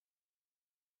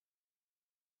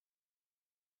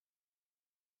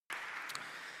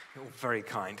You're very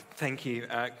kind. Thank you.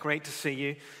 Great to see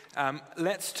you.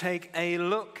 Let's take a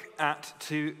look at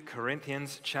 2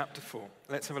 Corinthians chapter 4.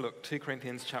 Let's have a look. 2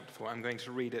 Corinthians chapter 4. I'm going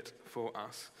to read it for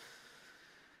us.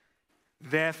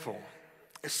 Therefore,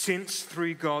 since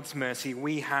through God's mercy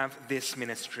we have this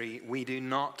ministry, we do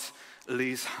not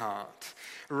lose heart.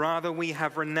 Rather, we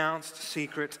have renounced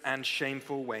secret and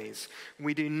shameful ways.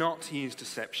 We do not use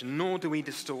deception, nor do we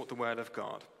distort the word of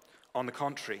God. On the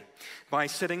contrary, by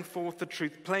setting forth the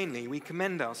truth plainly, we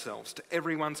commend ourselves to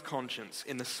everyone's conscience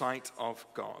in the sight of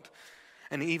God.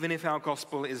 And even if our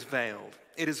gospel is veiled,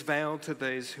 it is veiled to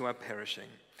those who are perishing.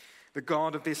 The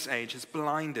God of this age has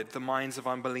blinded the minds of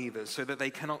unbelievers so that they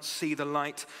cannot see the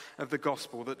light of the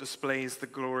gospel that displays the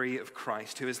glory of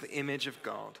Christ, who is the image of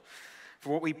God.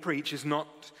 For what we preach is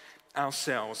not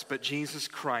ourselves, but Jesus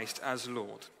Christ as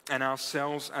Lord, and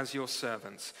ourselves as your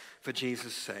servants for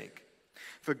Jesus' sake.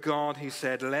 For God, who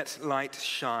said, "Let light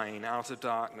shine out of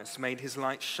darkness," made his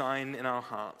light shine in our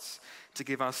hearts to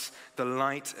give us the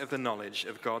light of the knowledge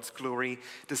of God's glory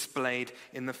displayed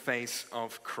in the face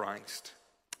of Christ.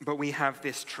 But we have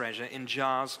this treasure in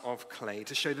jars of clay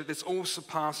to show that this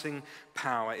all-surpassing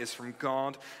power is from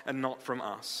God and not from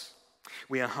us.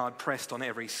 We are hard-pressed on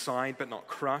every side, but not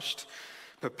crushed,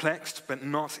 perplexed, but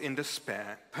not in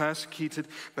despair, persecuted,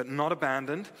 but not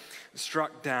abandoned,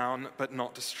 struck down, but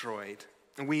not destroyed.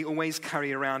 And we always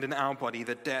carry around in our body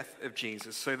the death of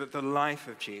Jesus, so that the life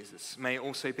of Jesus may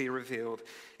also be revealed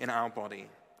in our body.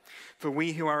 For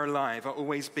we who are alive are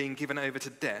always being given over to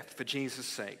death for Jesus'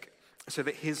 sake, so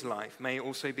that his life may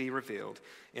also be revealed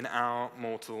in our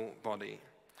mortal body.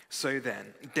 So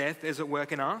then, death is at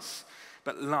work in us,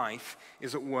 but life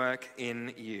is at work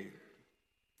in you.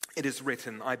 It is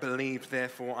written, "I believed,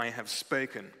 therefore I have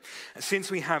spoken."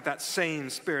 Since we have that same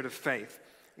spirit of faith,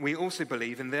 we also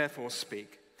believe and therefore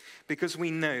speak, because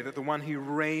we know that the one who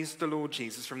raised the Lord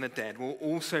Jesus from the dead will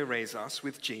also raise us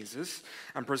with Jesus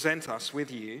and present us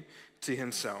with you to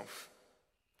himself.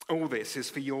 All this is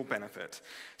for your benefit,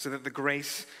 so that the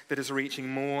grace that is reaching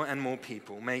more and more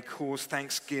people may cause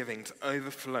thanksgiving to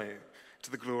overflow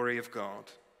to the glory of God.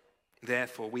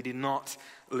 Therefore, we do not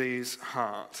lose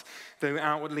heart. Though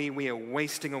outwardly we are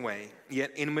wasting away,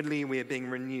 yet inwardly we are being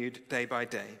renewed day by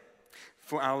day.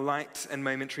 For our light and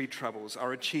momentary troubles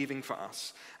are achieving for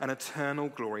us an eternal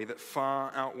glory that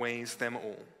far outweighs them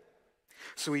all.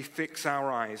 So we fix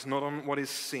our eyes not on what is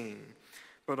seen,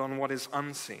 but on what is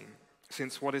unseen,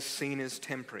 since what is seen is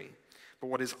temporary, but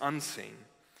what is unseen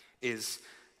is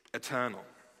eternal.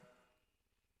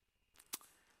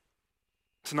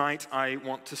 Tonight, I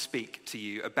want to speak to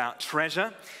you about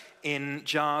treasure in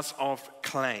jars of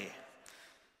clay.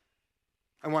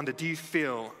 I wonder, do you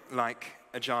feel like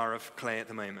a jar of clay at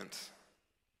the moment?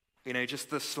 You know, just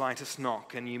the slightest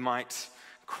knock and you might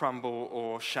crumble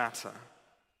or shatter.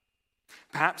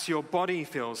 Perhaps your body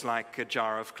feels like a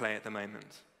jar of clay at the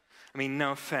moment. I mean,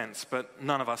 no offense, but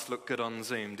none of us look good on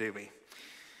Zoom, do we?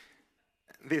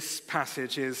 This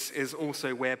passage is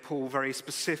also where Paul very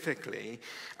specifically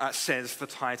says the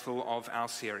title of our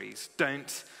series,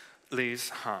 "Don't Lose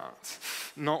Heart."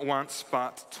 Not once,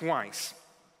 but twice.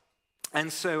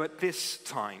 And so at this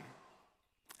time,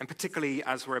 and particularly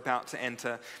as we're about to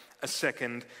enter a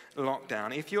second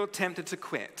lockdown, if you're tempted to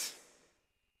quit,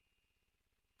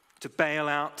 to bail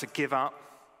out, to give up,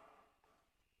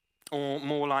 or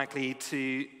more likely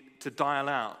to dial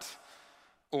out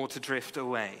or to drift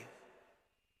away,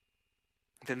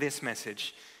 then this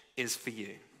message is for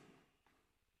you.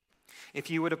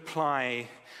 If you would apply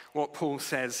what Paul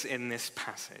says in this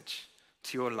passage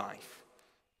to your life,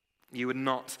 you would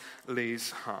not lose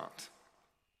heart.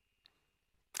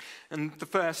 And the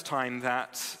first time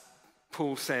that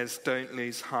Paul says don't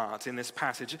lose heart in this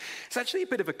passage, it's actually a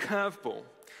bit of a curveball.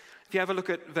 If you have a look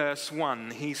at verse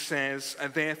 1, he says,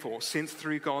 "Therefore, since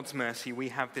through God's mercy we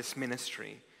have this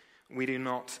ministry, we do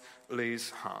not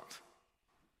lose heart."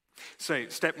 So,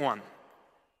 step 1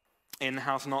 in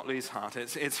how to not lose heart,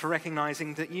 it's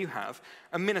recognizing that you have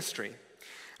a ministry.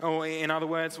 Or in other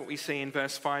words, what we see in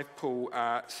verse 5, Paul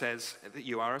says that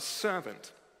you are a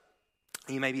servant.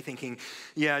 You may be thinking,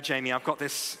 "Yeah, Jamie, I've got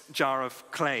this jar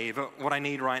of clay, but what I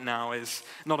need right now is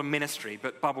not a ministry,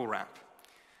 but bubble wrap."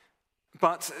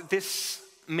 But this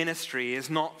ministry is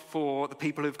not for the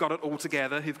people who've got it all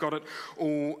together, who've got it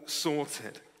all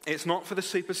sorted. It's not for the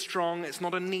super strong. It's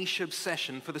not a niche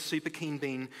obsession for the super keen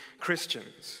bean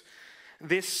Christians.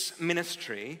 This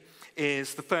ministry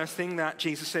is the first thing that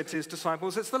Jesus said to his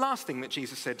disciples. It's the last thing that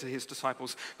Jesus said to his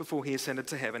disciples before he ascended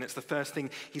to heaven. It's the first thing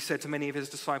he said to many of his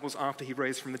disciples after he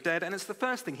rose from the dead. And it's the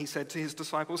first thing he said to his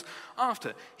disciples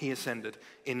after he ascended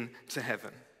into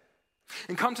heaven.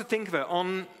 And come to think of it,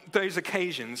 on those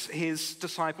occasions, his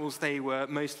disciples, they were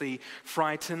mostly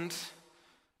frightened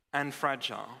and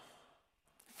fragile,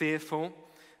 fearful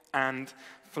and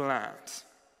flat.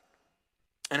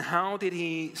 And how did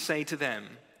he say to them,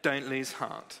 don't lose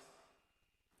heart?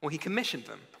 Well, he commissioned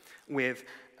them with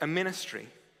a ministry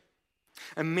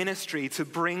to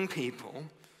bring people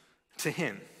to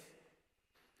him.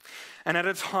 And at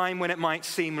a time when it might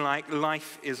seem like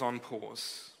life is on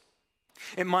pause,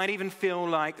 it might even feel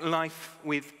like life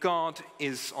with God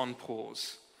is on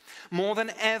pause. More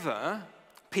than ever,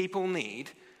 people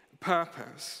need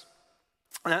purpose.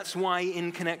 And that's why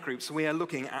in Connect Groups we are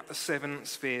looking at the 7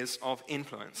 spheres of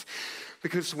influence.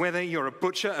 Because whether you're a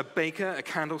butcher, a baker, a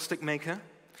candlestick maker,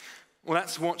 well,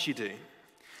 that's what you do.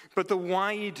 But the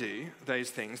why you do those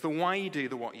things, the why you do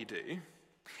the what you do,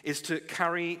 is to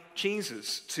carry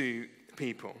Jesus to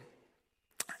people.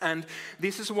 And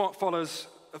this is what followers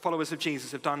of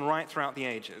Jesus have done right throughout the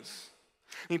ages.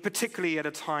 I mean, particularly at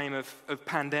a time of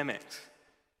pandemic.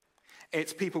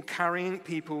 It's people carrying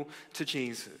people to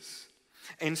Jesus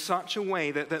in such a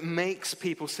way that makes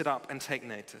people sit up and take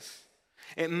notice.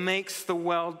 It makes the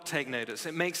world take notice.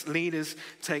 It makes leaders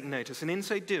take notice. And in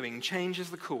so doing, changes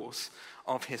the course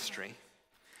of history.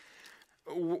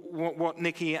 What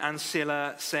Nikki and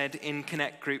Silla said in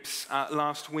Connect Groups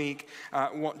last week,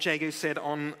 what Jago said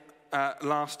on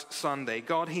last Sunday.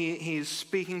 God, he is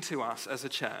speaking to us as a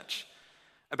church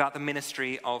about the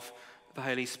ministry of the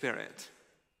Holy Spirit,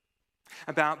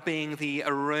 about being the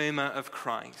aroma of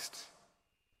Christ.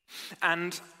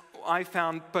 And I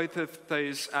found both of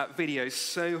those videos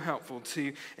so helpful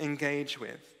to engage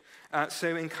with,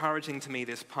 so encouraging to me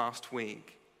this past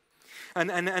week.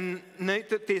 And note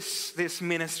that this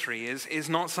ministry is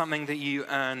not something that you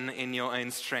earn in your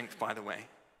own strength, by the way.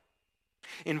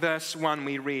 In verse 1,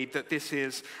 we read that this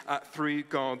is through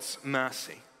God's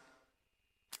mercy.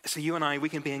 So you and I, we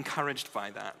can be encouraged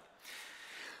by that.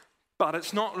 But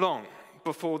it's not long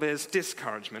before there's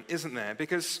discouragement, isn't there?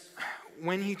 Because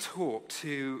when you talk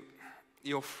to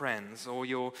your friends or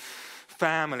your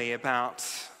family about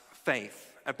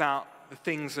faith, about the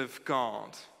things of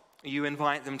God, you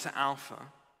invite them to Alpha,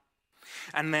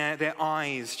 and their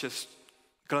eyes just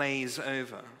glaze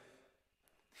over.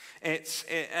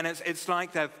 It's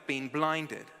like they've been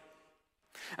blinded.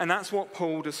 And that's what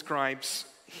Paul describes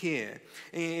here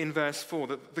in verse 4,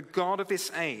 that the God of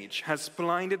this age has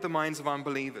blinded the minds of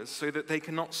unbelievers so that they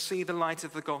cannot see the light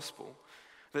of the gospel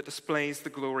that displays the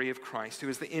glory of Christ, who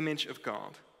is the image of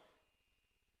God.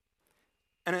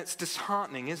 And it's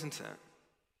disheartening, isn't it?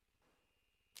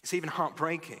 It's even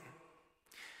heartbreaking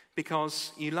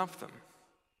because you love them.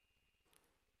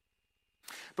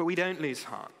 But we don't lose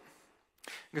heart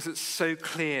because it's so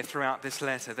clear throughout this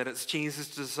letter that it's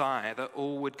Jesus' desire that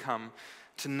all would come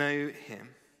to know him.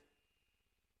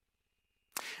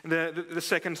 The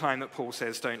second time that Paul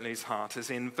says don't lose heart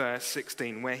is in verse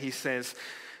 16, where he says,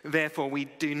 therefore we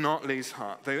do not lose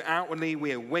heart. Though outwardly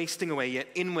we are wasting away, yet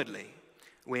inwardly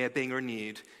we are being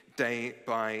renewed day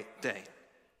by day.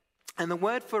 And the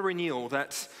word for renewal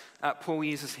that Paul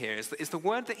uses here is the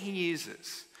word that he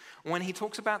uses when he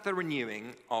talks about the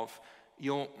renewing of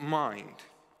your mind.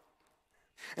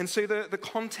 And so the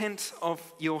content of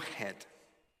your head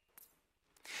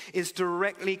is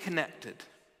directly connected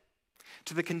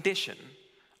to the condition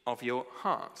of your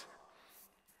heart.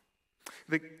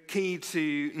 The key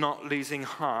to not losing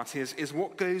heart is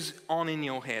what goes on in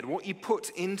your head, what you put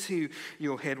into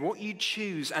your head, what you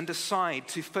choose and decide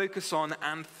to focus on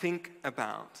and think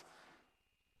about.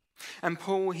 And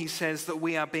Paul, he says that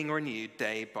we are being renewed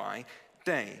day by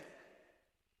day.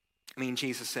 I mean,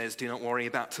 Jesus says, do not worry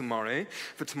about tomorrow,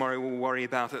 for tomorrow will worry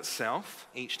about itself.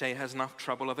 Each day has enough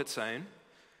trouble of its own.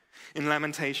 In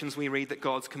Lamentations, we read that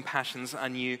God's compassions are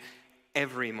new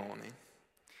every morning.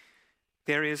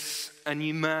 There is a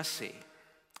new mercy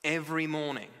every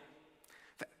morning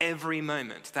for every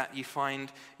moment that you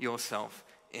find yourself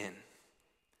in.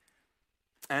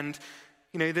 And,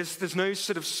 you know, there's no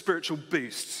sort of spiritual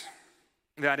boost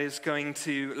that is going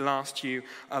to last you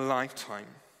a lifetime.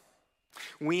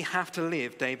 We have to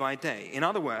live day by day. In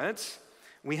other words,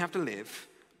 we have to live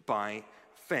by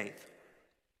faith.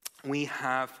 We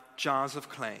have jars of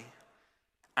clay,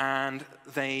 and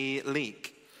they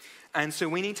leak. And so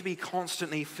we need to be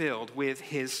constantly filled with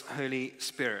his Holy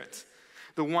Spirit,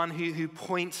 the one who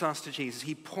points us to Jesus.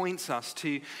 He points us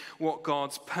to what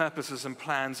God's purposes and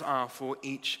plans are for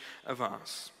each of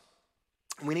us.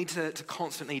 We need to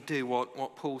constantly do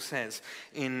what Paul says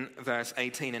in verse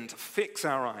 18, and to fix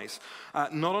our eyes,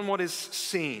 not on what is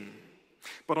seen,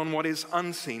 but on what is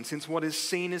unseen, since what is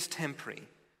seen is temporary,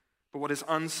 but what is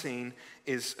unseen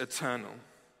is eternal.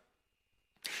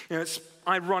 It's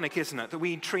ironic, isn't it, that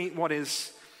we treat what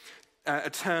is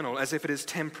eternal as if it is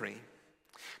temporary.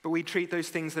 But we treat those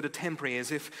things that are temporary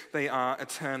as if they are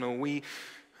eternal. We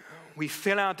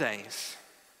fill our days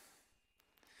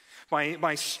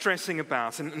by stressing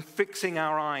about and fixing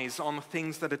our eyes on the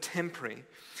things that are temporary.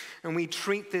 And we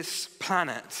treat this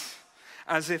planet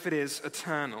as if it is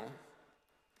eternal.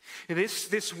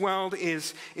 This world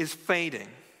is fading.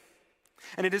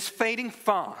 And it is fading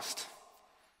fast.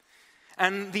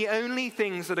 And the only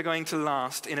things that are going to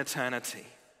last in eternity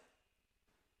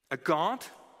are God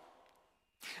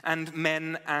and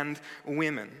men and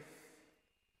women.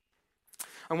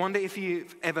 I wonder if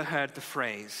you've ever heard the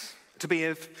phrase, to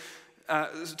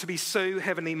be so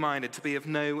heavenly minded, to be of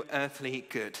no earthly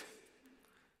good.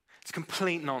 It's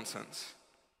complete nonsense.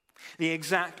 The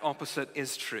exact opposite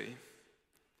is true.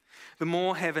 The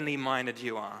more heavenly minded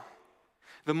you are,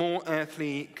 the more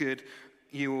earthly good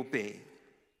you will be.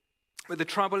 But the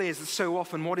trouble is that so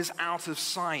often what is out of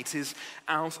sight is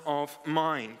out of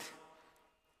mind.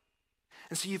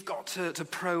 And so you've got to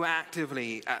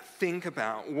proactively think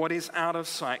about what is out of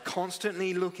sight,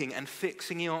 constantly looking and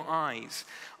fixing your eyes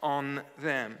on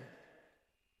them.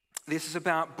 This is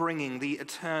about bringing the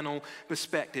eternal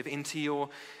perspective into your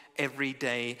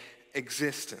everyday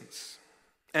existence.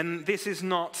 And this is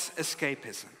not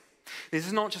escapism. This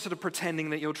is not just sort of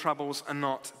pretending that your troubles are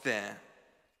not there.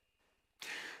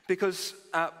 Because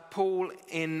Paul,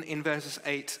 in verses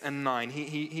 8 and 9,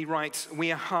 he writes,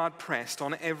 "We are hard-pressed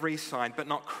on every side, but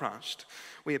not crushed.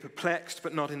 We are perplexed,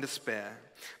 but not in despair.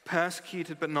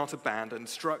 Persecuted, but not abandoned.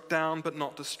 Struck down, but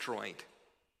not destroyed."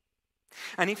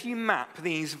 And if you map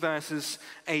these verses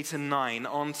 8 and 9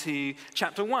 onto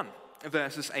chapter 1,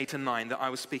 verses 8 and 9 that I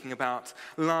was speaking about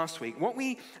last week, what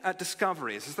we discover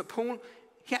is that Paul,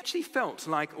 he actually felt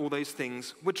like all those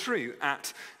things were true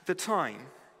at the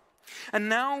time. And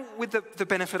now, with the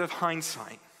benefit of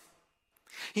hindsight,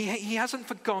 he hasn't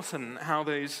forgotten how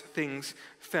those things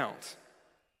felt.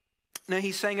 No,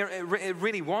 he's saying it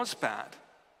really was bad.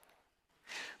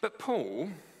 But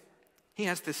Paul, he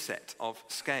has this set of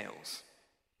scales.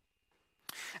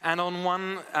 And on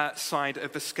one side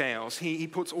of the scales, he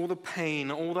puts all the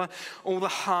pain, all the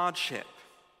hardship,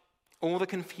 all the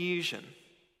confusion,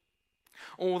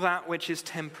 all that which is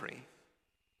temporary.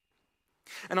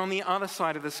 And on the other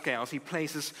side of the scales, he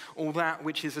places all that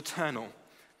which is eternal.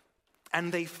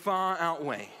 And they far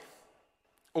outweigh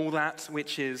all that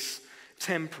which is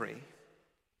temporary.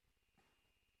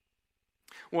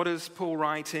 What does Paul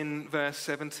write in verse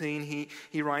 17?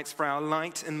 He writes, "For our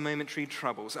light and momentary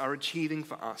troubles are achieving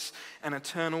for us an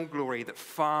eternal glory that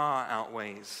far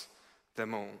outweighs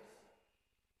them all."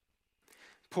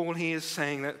 Paul here is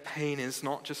saying that pain is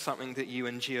not just something that you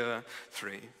endure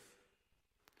through,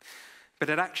 but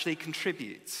it actually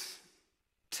contributes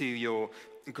to your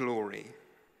glory.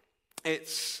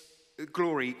 It's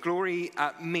glory. Glory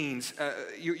means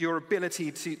your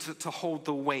ability to hold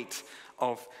the weight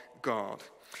of God.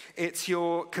 It's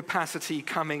your capacity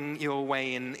coming your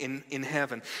way in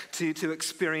heaven to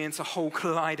experience a whole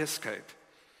kaleidoscope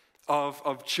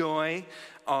of joy,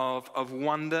 of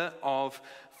wonder, of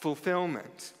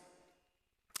fulfillment.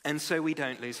 And so we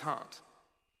don't lose heart.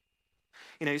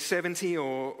 70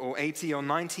 or 80 or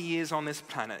 90 years on this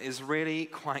planet is really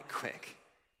quite quick.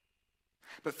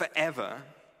 But forever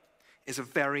is a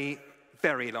very,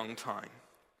 very long time.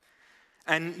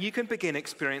 And you can begin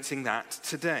experiencing that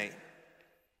today.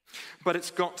 But it's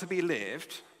got to be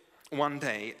lived one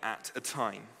day at a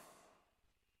time.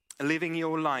 Living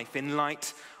your life in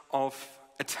light of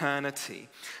eternity,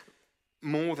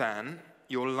 more than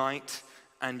your light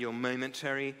and your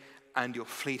momentary and your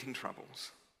fleeting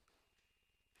troubles.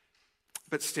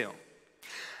 But still,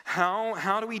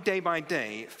 how do we day by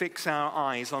day fix our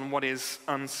eyes on what is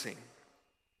unseen?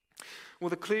 Well,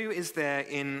 the clue is there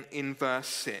in verse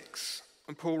 6.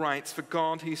 And Paul writes, "For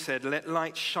God, who said, 'Let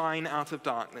light shine out of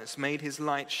darkness,' made his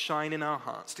light shine in our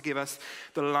hearts to give us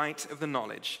the light of the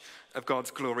knowledge of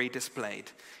God's glory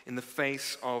displayed in the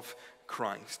face of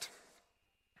Christ."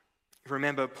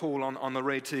 Remember Paul on the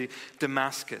road to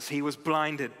Damascus. He was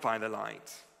blinded by the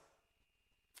light.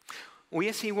 Well,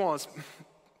 yes, he was,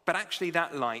 but actually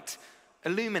that light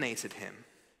illuminated him.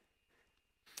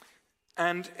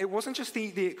 And it wasn't just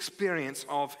the experience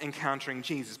of encountering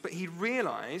Jesus, but he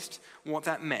realized what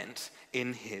that meant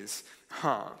in his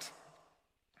heart.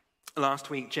 Last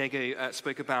week, Jago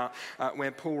spoke about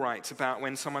where Paul writes about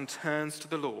when someone turns to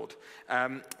the Lord,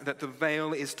 that the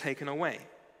veil is taken away.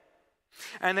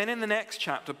 And then in the next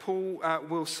chapter, Paul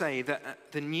will say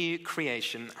that the new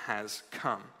creation has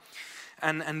come.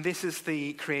 And this is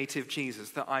the creative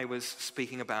Jesus that I was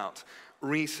speaking about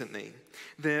recently.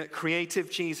 The creative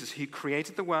Jesus who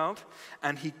created the world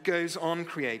and he goes on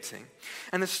creating.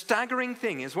 And the staggering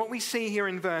thing is what we see here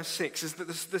in verse 6 is that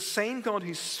the same God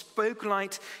who spoke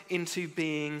light into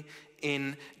being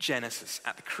in Genesis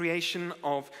at the creation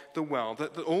of the world,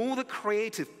 that all the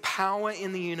creative power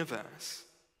in the universe,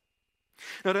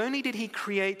 not only did he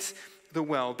create the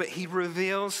world, but he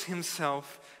reveals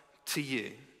himself to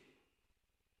you.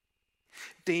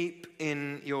 Deep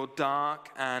in your dark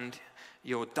and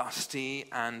your dusty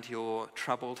and your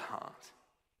troubled heart.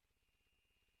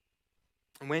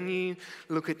 When you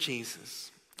look at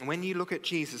Jesus,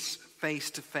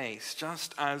 face to face,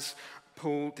 just as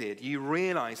Paul did, you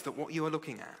realize that what you are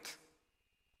looking at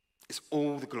is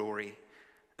all the glory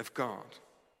of God.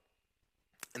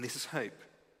 And this is hope.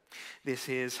 This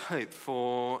is hope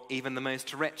for even the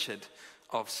most wretched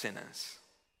of sinners.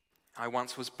 I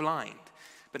once was blind,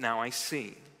 but now I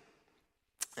see.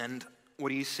 And what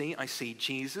do you see? I see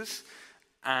Jesus,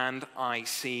 and I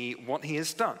see what he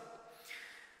has done.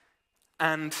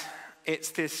 And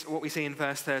it's this, what we see in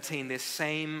verse 13, this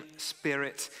same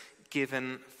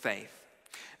Spirit-given faith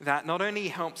that not only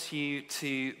helps you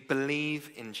to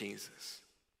believe in Jesus,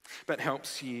 but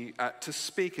helps you to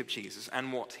speak of Jesus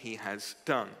and what he has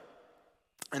done.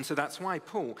 And so that's why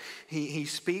Paul, he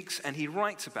speaks and he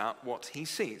writes about what he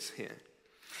sees here.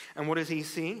 And what does he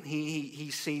see? He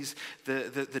sees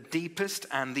the deepest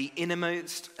and the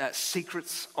innermost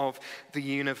secrets of the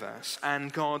universe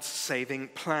and God's saving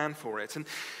plan for it. And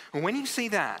when you see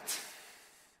that,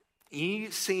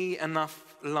 you see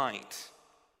enough light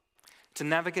to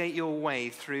navigate your way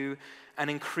through an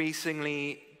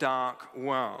increasingly dark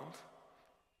world.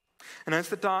 And as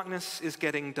the darkness is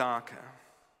getting darker,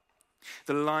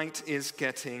 the light is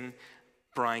getting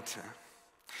brighter.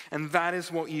 And that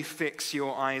is what you fix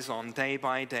your eyes on day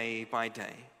by day by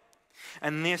day.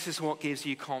 And this is what gives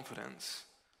you confidence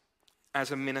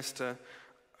as a minister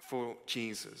for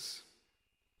Jesus.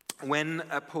 When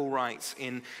Paul writes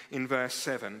in verse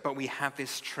 7, but we have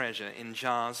this treasure in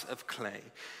jars of clay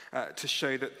to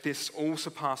show that this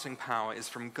all-surpassing power is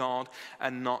from God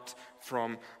and not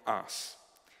from us.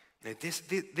 You know,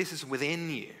 this is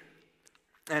within you.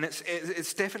 And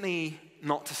it's definitely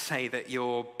not to say that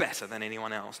you're better than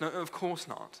anyone else. No, of course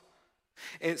not.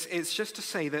 It's just to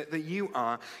say that you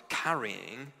are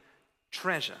carrying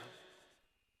treasure.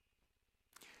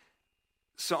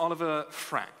 Sir Oliver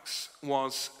Franks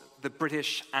was the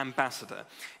British ambassador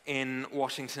in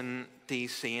Washington,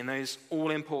 D.C. in those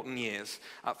all-important years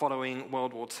following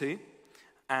World War II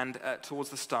and towards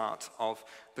the start of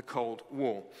the Cold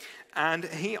War. And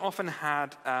he often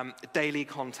had daily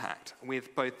contact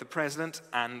with both the president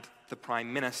and the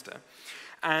prime minister.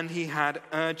 And he had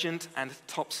urgent and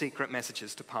top-secret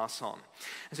messages to pass on.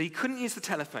 And so he couldn't use the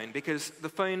telephone because the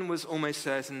phone was almost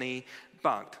certainly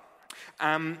bugged.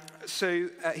 So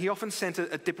he often sent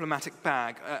a diplomatic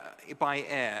bag by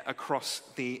air across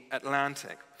the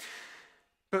Atlantic.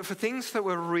 But for things that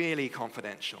were really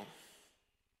confidential,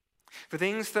 for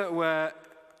things that were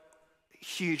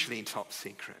hugely top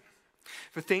secret,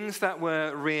 for things that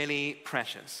were really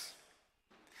precious,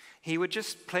 he would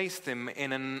just place them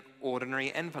in an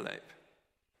ordinary envelope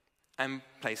and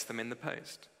place them in the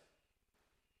post.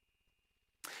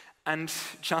 And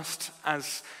just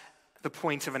as the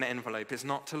point of an envelope is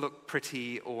not to look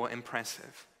pretty or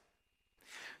impressive,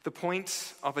 the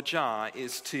point of a jar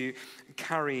is to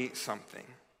carry something.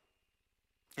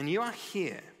 And you are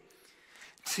here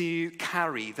to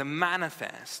carry the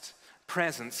manifest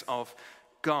presence of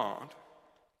God.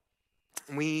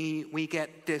 We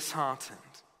get disheartened.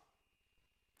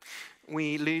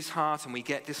 We lose heart and we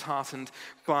get disheartened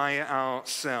by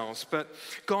ourselves. But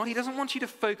God, he doesn't want you to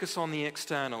focus on the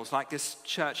externals like this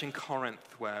church in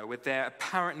Corinth were with their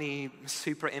apparently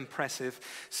super impressive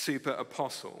super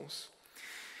apostles.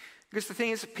 Because the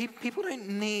thing is, people don't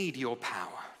need your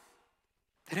power.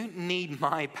 They don't need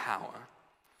my power.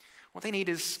 What they need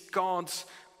is God's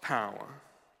power.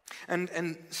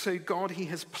 And so God, he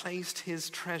has placed his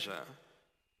treasure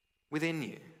within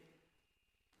you.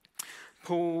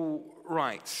 Paul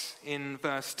writes in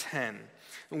verse 10,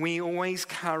 we always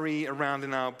carry around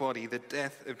in our body the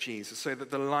death of Jesus, so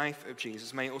that the life of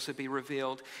Jesus may also be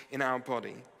revealed in our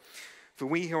body. For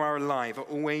we who are alive are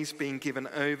always being given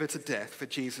over to death for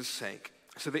Jesus' sake,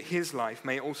 so that his life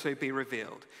may also be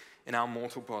revealed in our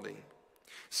mortal body.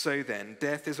 So then,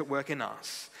 death is at work in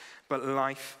us, but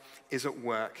life is at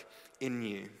work in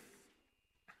you.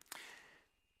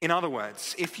 In other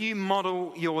words, if you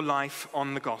model your life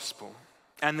on the gospel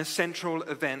and the central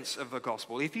events of the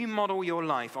gospel, if you model your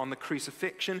life on the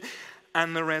crucifixion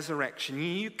and the resurrection.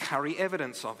 You carry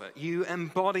evidence of it. You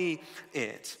embody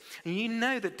it. And you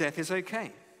know that death is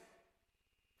okay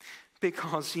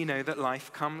because you know that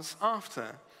life comes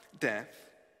after death.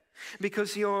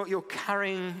 Because you're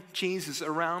carrying Jesus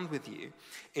around with you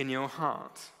in your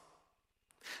heart.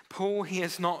 Paul, he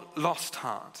has not lost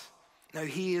heart. No,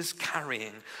 he is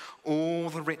carrying all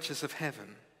the riches of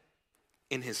heaven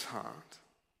in his heart.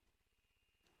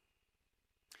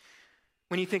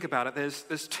 When you think about it,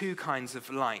 there's two kinds of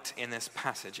light in this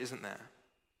passage, isn't there?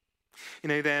 You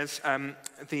know, there's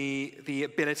the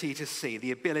ability to see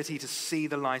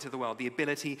the light of the world, the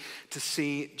ability to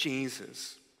see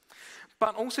Jesus.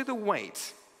 But also the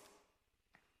weight,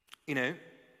 you know,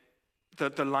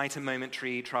 the light and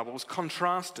momentary troubles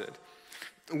contrasted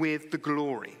with the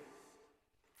glory.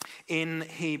 In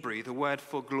Hebrew, the word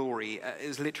for glory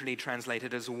is literally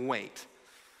translated as weight.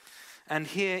 And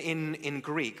here in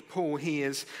Greek, Paul, he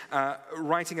is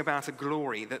writing about a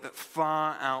glory that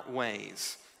far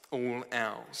outweighs all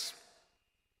else.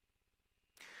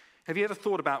 Have you ever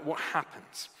thought about what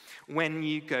happens when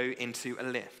you go into a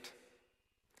lift?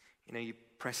 You know, you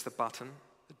press the button,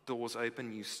 the doors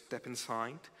open, you step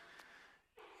inside,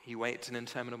 you wait an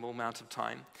interminable amount of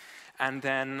time, and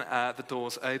then the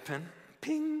doors open,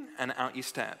 ping, and out you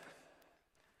step.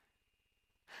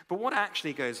 But what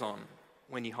actually goes on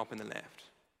when you hop in the lift?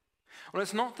 Well,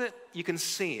 it's not that you can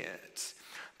see it,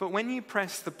 but when you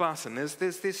press the button, there's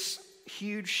this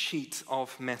huge sheet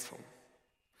of metal,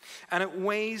 and it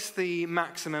weighs the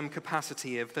maximum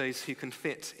capacity of those who can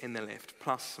fit in the lift,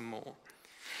 plus some more.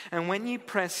 And when you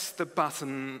press the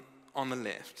button on the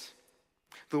lift,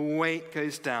 the weight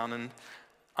goes down and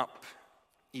up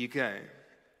you go.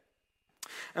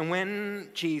 And when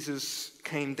Jesus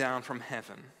came down from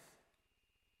heaven,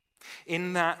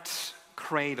 in that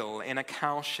cradle, in a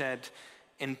cowshed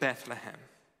in Bethlehem,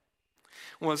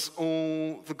 was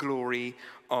all the glory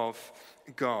of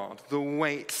God, the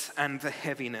weight and the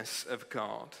heaviness of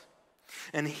God.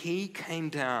 And he came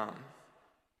down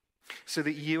so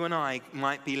that you and I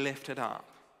might be lifted up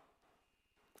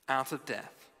out of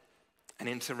death and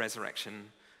into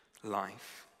resurrection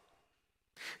life.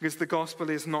 Because the gospel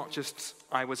is not just,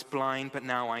 I was blind, but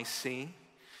now I see.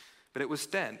 But it was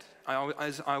dead.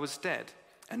 I was dead,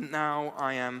 and now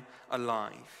I am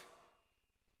alive.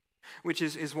 Which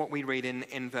is what we read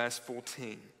in verse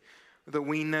 14. That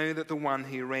we know that the one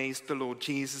who raised the Lord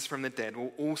Jesus from the dead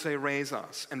will also raise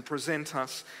us and present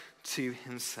us to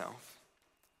himself.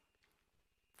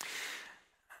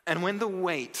 And when the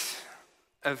weight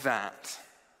of that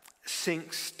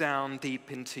sinks down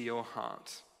deep into your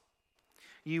heart,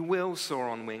 you will soar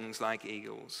on wings like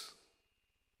eagles.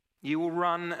 You will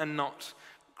run and not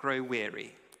grow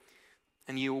weary,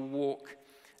 and you will walk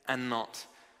and not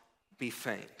be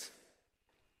faint.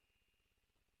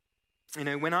 You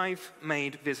know, when I've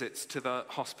made visits to the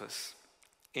hospice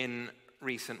in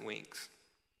recent weeks,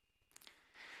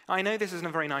 I know this isn't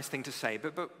a very nice thing to say,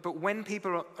 but when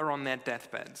people are on their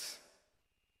deathbeds,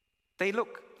 they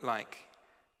look like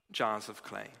jars of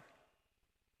clay.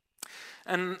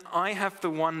 And I have the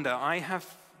wonder, I have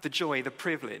the joy, the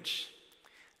privilege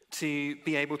to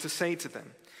be able to say to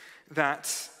them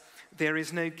that there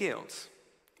is no guilt,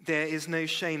 there is no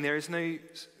shame, there is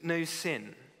no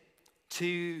sin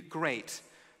too great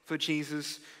for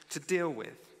Jesus to deal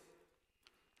with.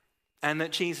 And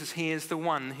that Jesus, he is the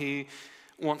one who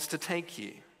wants to take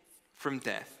you from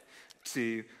death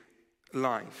to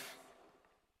life.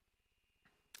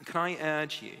 Can I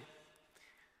urge you,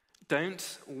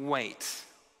 don't wait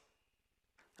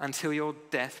until your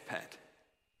deathbed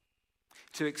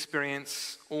to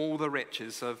experience all the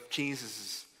riches of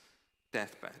Jesus'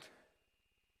 deathbed.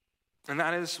 And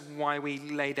that is why we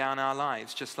lay down our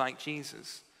lives just like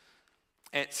Jesus.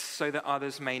 It's so that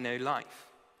others may know life.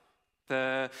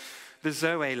 The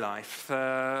Zoe life,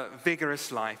 the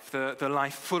vigorous life, the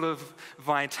life full of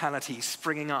vitality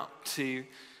springing up to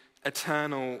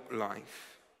eternal life.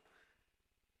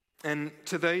 And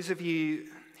to those of you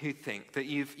who think that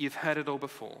you've heard it all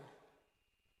before,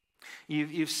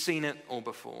 you've seen it all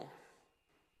before,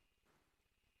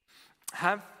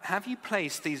 have you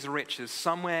placed these riches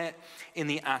somewhere in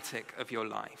the attic of your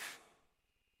life?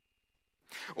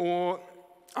 Or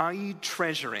are you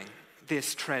treasuring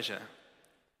this treasure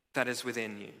that is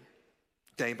within you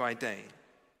day by day?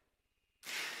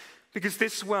 Because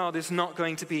this world is not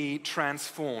going to be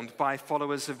transformed by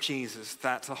followers of Jesus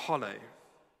that are hollow,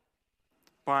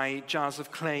 by jars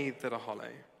of clay that are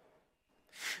hollow.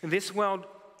 And this world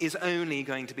is only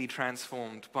going to be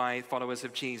transformed by followers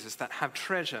of Jesus that have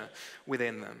treasure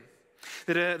within them,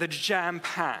 that are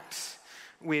jam-packed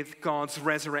with God's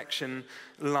resurrection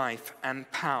life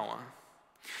and power.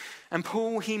 And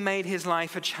Paul, he made his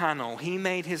life a channel. He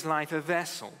made his life a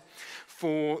vessel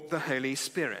for the Holy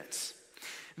Spirit.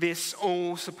 This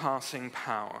all-surpassing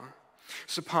power,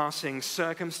 surpassing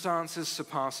circumstances,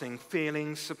 surpassing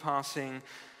feelings, surpassing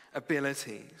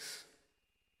abilities.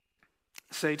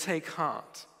 So take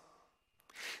heart.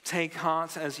 Take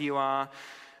heart as you are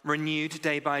renewed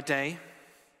day by day.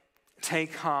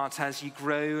 Take heart as you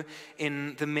grow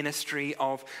in the ministry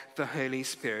of the Holy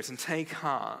Spirit. And take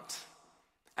heart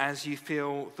as you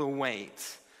feel the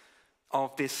weight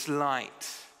of this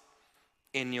light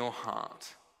in your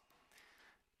heart.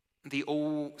 The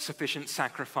all-sufficient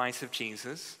sacrifice of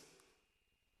Jesus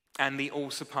and the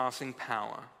all-surpassing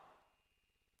power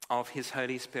of his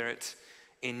Holy Spirit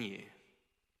in you.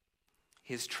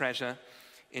 His treasure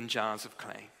in jars of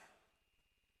clay.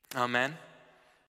 Amen.